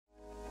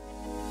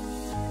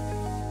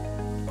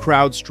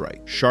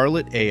CrowdStrike,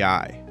 Charlotte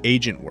AI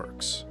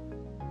AgentWorks.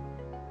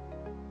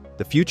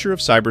 The future of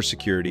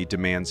cybersecurity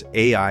demands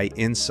AI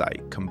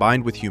insight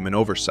combined with human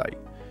oversight.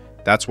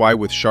 That's why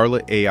with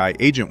Charlotte AI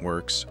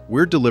AgentWorks,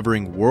 we're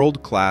delivering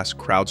world-class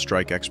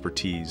CrowdStrike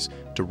expertise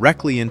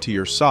directly into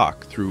your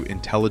SOC through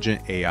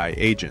intelligent AI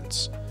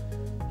agents.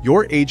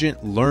 Your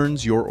agent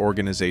learns your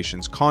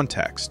organization's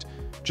context,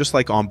 just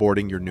like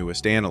onboarding your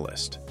newest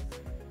analyst.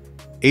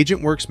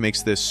 AgentWorks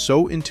makes this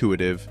so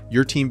intuitive,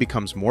 your team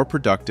becomes more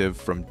productive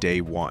from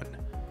day one.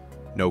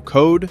 No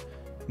code,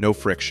 no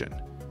friction.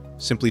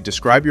 Simply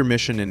describe your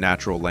mission in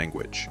natural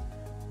language.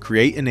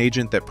 Create an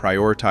agent that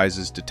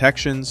prioritizes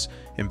detections,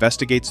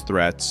 investigates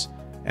threats,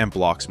 and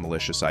blocks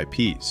malicious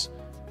IPs.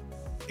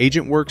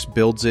 AgentWorks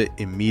builds it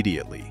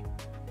immediately.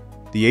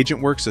 The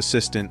AgentWorks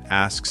assistant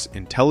asks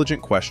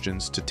intelligent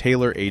questions to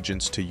tailor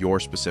agents to your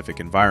specific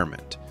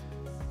environment.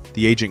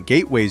 The agent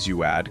gateways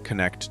you add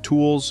connect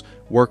tools,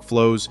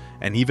 workflows,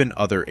 and even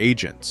other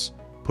agents,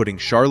 putting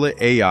Charlotte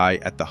AI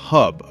at the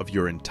hub of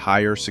your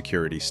entire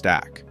security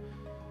stack.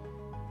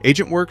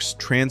 AgentWorks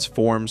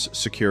transforms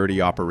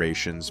security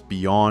operations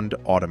beyond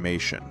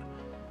automation.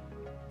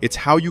 It's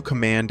how you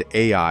command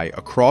AI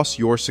across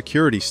your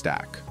security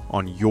stack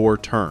on your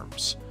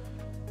terms.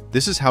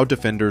 This is how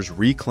defenders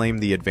reclaim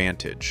the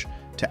advantage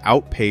to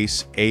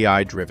outpace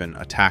AI-driven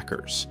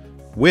attackers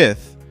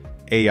with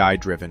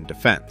AI-driven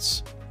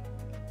defense.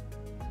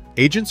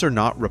 Agents are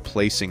not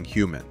replacing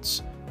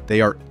humans, they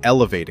are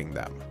elevating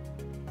them.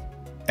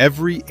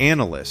 Every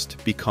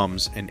analyst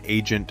becomes an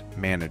agent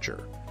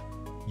manager.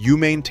 You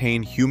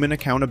maintain human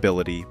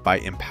accountability by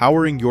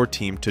empowering your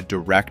team to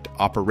direct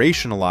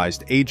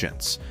operationalized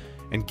agents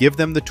and give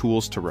them the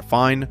tools to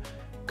refine,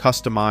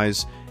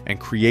 customize, and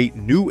create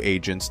new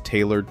agents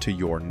tailored to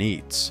your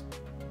needs.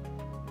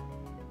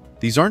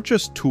 These aren't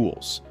just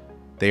tools,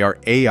 they are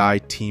AI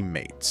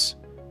teammates,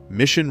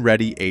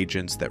 mission-ready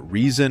agents that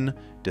reason,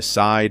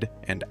 decide,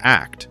 and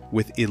act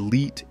with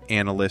elite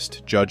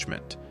analyst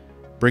judgment,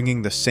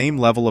 bringing the same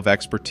level of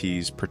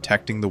expertise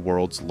protecting the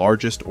world's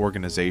largest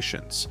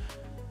organizations,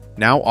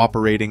 now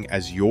operating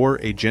as your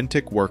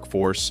agentic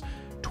workforce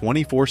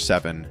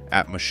 24/7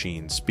 at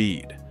machine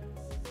speed.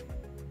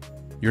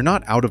 You're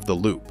not out of the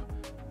loop,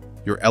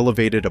 you're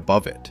elevated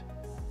above it.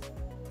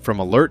 From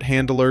alert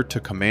handler to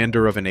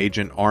commander of an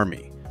agent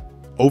army,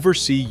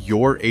 oversee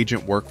your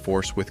agent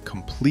workforce with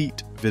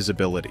complete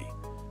visibility.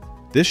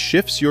 This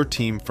shifts your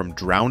team from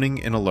drowning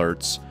in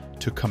alerts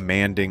to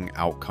commanding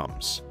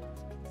outcomes.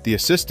 The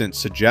assistant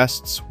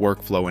suggests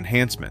workflow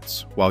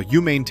enhancements, while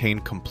you maintain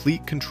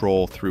complete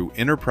control through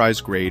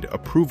enterprise-grade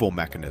approval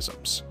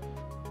mechanisms.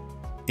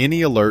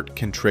 Any alert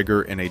can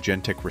trigger an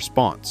agentic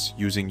response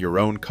using your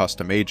own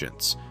custom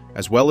agents,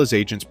 as well as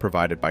agents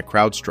provided by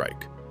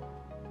CrowdStrike.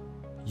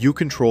 You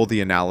control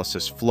the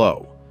analysis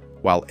flow,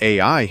 while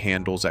AI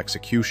handles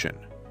execution.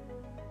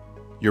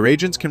 Your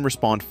agents can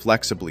respond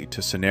flexibly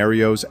to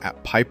scenarios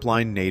at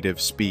pipeline-native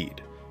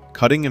speed,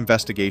 cutting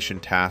investigation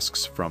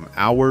tasks from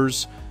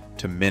hours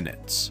to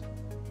minutes.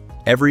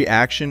 Every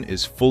action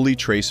is fully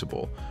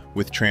traceable,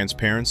 with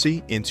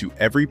transparency into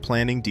every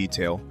planning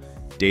detail,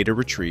 data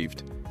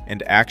retrieved,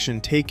 and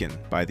action taken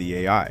by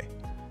the AI.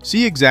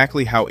 See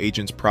exactly how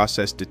agents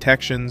process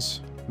detections,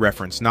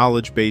 reference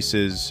knowledge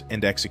bases,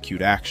 and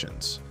execute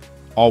actions,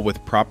 all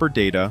with proper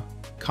data,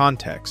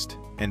 context,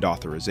 and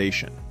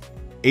authorization.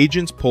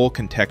 Agents pull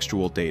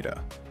contextual data,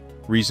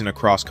 reason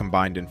across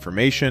combined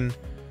information,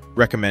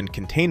 recommend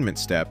containment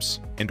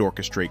steps, and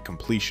orchestrate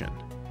completion.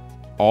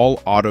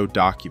 All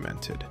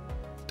auto-documented,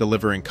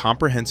 delivering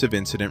comprehensive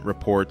incident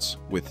reports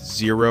with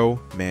zero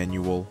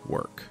manual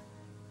work.